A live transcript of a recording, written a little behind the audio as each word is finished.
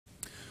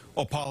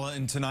Well, Paula,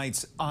 in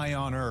tonight's Eye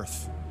on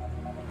Earth,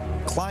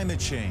 climate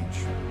change.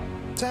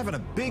 It's having a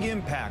big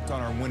impact on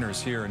our winters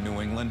here in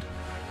New England.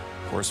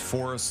 Of course,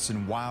 forests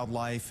and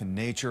wildlife and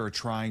nature are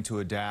trying to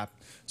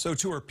adapt. So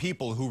too are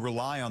people who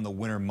rely on the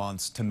winter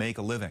months to make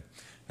a living.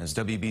 As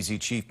WBZ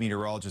Chief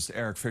Meteorologist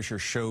Eric Fisher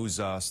shows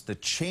us, the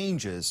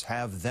changes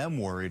have them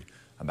worried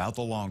about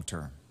the long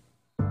term.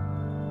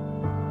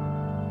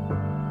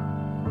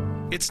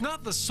 It's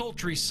not the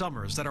sultry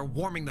summers that are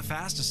warming the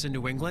fastest in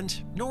New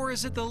England, nor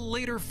is it the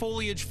later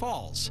foliage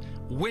falls.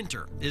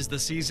 Winter is the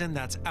season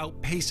that's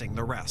outpacing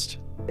the rest.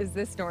 Is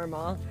this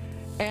normal?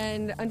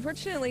 And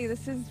unfortunately,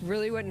 this is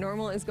really what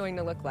normal is going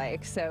to look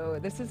like. So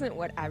this isn't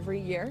what every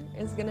year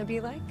is going to be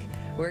like.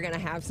 We're going to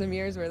have some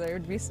years where there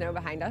would be snow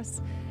behind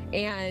us,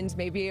 and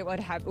maybe it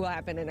will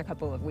happen in a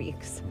couple of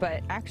weeks.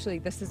 But actually,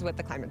 this is what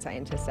the climate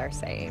scientists are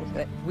saying,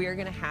 that we're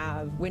going to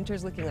have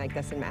winters looking like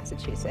this in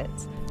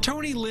Massachusetts.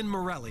 Tony Lynn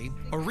Morelli,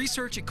 a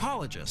research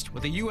ecologist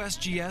with the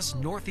USGS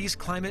Northeast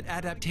Climate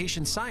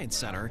Adaptation Science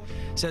Center,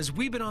 says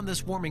we've been on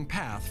this warming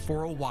path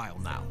for a while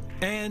now.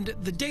 And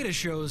the data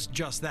shows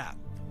just that.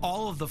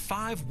 All of the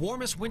 5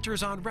 warmest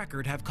winters on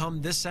record have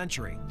come this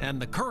century,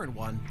 and the current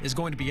one is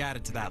going to be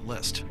added to that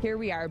list. Here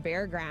we are,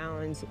 bare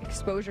ground,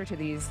 exposure to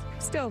these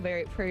still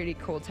pretty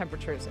cold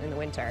temperatures in the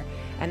winter,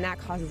 and that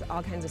causes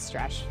all kinds of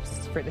stress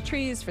for the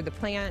trees, for the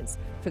plants,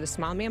 for the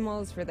small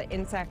mammals, for the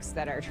insects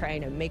that are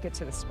trying to make it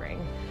to the spring.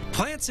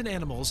 Plants and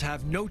animals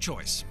have no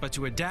choice but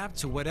to adapt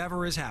to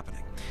whatever is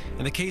happening.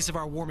 In the case of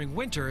our warming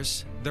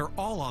winters, they're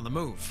all on the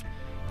move.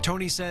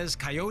 Tony says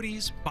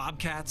coyotes,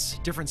 bobcats,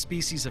 different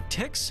species of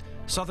ticks,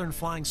 southern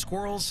flying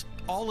squirrels,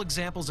 all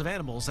examples of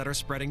animals that are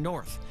spreading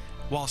north.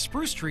 While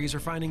spruce trees are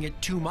finding it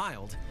too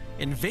mild,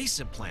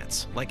 invasive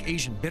plants like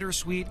Asian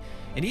bittersweet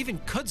and even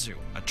kudzu,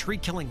 a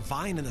tree-killing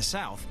vine in the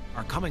south,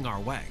 are coming our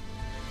way.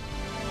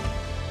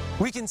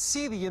 We can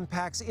see the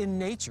impacts in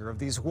nature of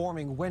these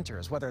warming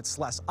winters, whether it's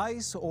less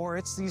ice or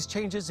it's these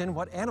changes in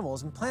what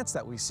animals and plants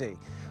that we see.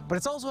 But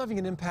it's also having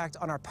an impact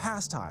on our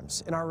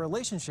pastimes and our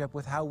relationship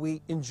with how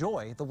we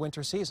enjoy the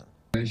winter season.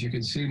 As you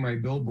can see, my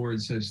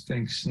billboard says,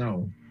 "Think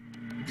snow."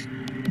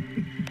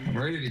 I'm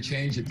ready to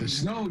change it to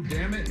snow,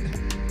 damn it.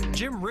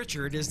 Jim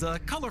Richard is the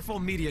colorful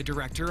media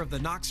director of the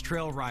Knox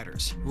Trail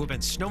Riders, who have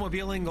been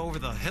snowmobiling over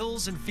the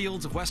hills and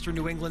fields of western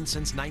New England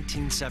since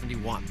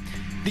 1971.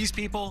 These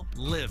people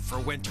live for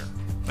winter,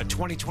 but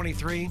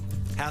 2023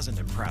 hasn't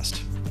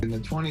impressed. In the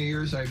 20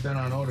 years I've been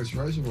on Otis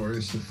Reservoir,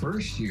 it's the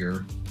first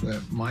year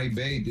that my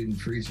bay didn't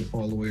freeze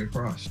all the way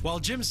across. While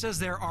Jim says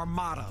their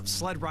armada of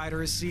sled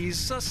riders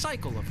sees a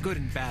cycle of good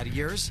and bad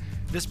years,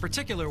 this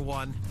particular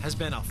one has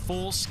been a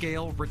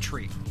full-scale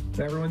retreat.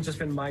 Everyone's just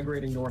been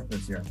migrating north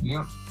this year.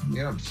 Yep.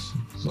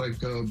 It's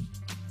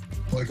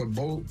like a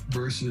boat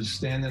versus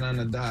standing on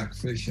the dock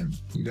fishing.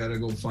 You got to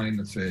go find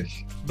the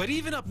fish. But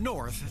even up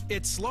north,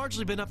 it's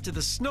largely been up to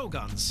the snow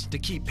guns to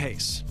keep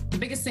pace. The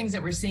biggest things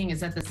that we're seeing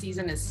is that the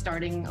season is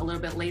starting a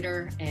little bit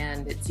later,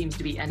 and it seems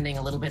to be ending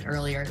a little bit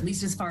earlier, at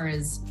least as far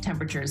as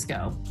temperatures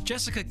go.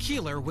 Jessica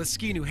Keeler with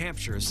Ski New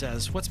Hampshire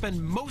says what's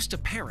been most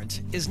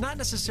apparent is not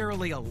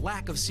necessarily a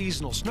lack of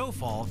seasonal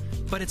snowfall,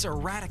 but its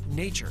erratic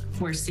nature.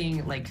 We're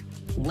seeing like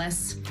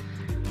less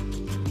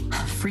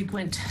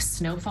frequent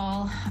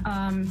snowfall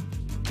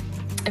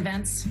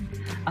events,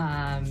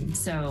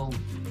 so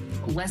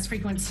less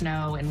frequent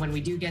snow, and when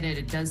we do get it,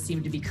 it does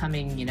seem to be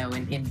coming,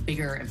 in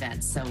bigger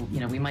events. So,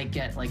 we might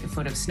get like a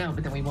foot of snow,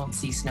 but then we won't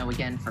see snow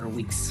again for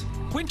weeks.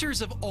 Winters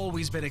have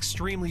always been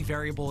extremely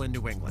variable in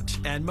New England,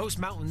 and most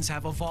mountains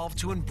have evolved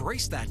to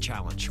embrace that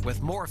challenge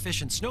with more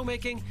efficient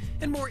snowmaking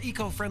and more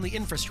eco-friendly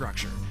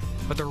infrastructure.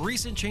 But the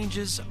recent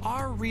changes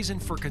are reason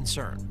for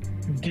concern.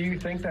 Do you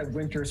think that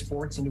winter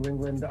sports in New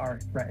England are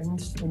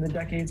threatened in the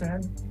decades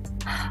ahead?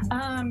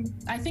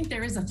 I think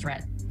there is a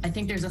threat. I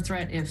think there's a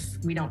threat if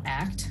we don't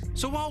act.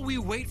 So while we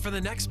wait for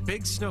the next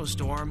big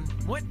snowstorm,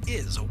 what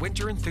is a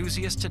winter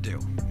enthusiast to do?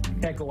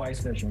 Can't go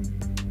ice fishing.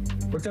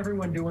 What's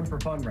everyone doing for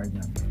fun right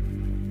now?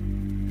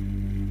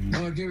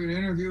 I'll give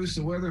interviews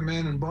to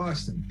weatherman in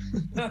Boston.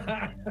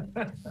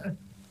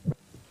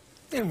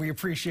 And we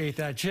appreciate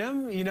that,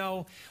 Jim.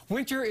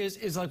 Winter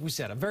is, like we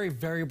said, a very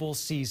variable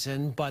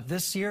season. But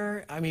this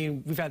year,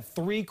 we've had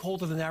 3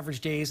 colder than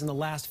average days in the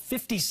last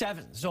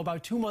 57. So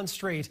about 2 months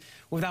straight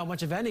without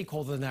much of any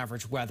colder than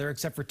average weather,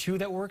 except for 2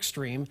 that were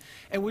extreme.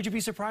 And would you be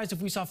surprised if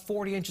we saw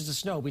 40 inches of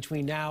snow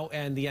between now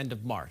and the end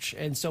of March?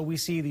 And so we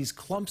see these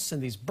clumps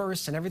and these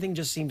bursts, and everything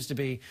just seems to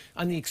be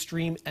on the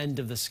extreme end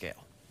of the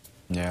scale.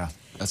 Yeah,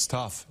 that's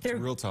tough. It's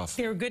real tough.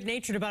 They're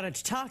good-natured about it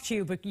to talk to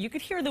you, but you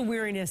could hear the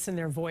weariness in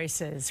their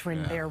voices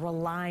when they're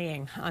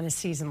relying on a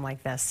season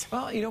like this.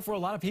 Well, for a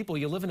lot of people,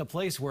 you live in a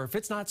place where if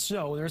it's not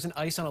snow, there isn't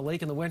ice on a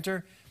lake in the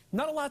winter,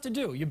 not a lot to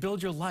do. You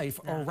build your life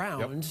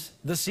around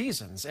the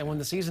seasons. And when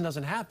the season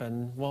doesn't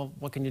happen, well,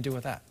 what can you do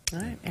with that? All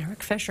right,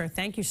 Eric Fisher,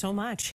 thank you so much.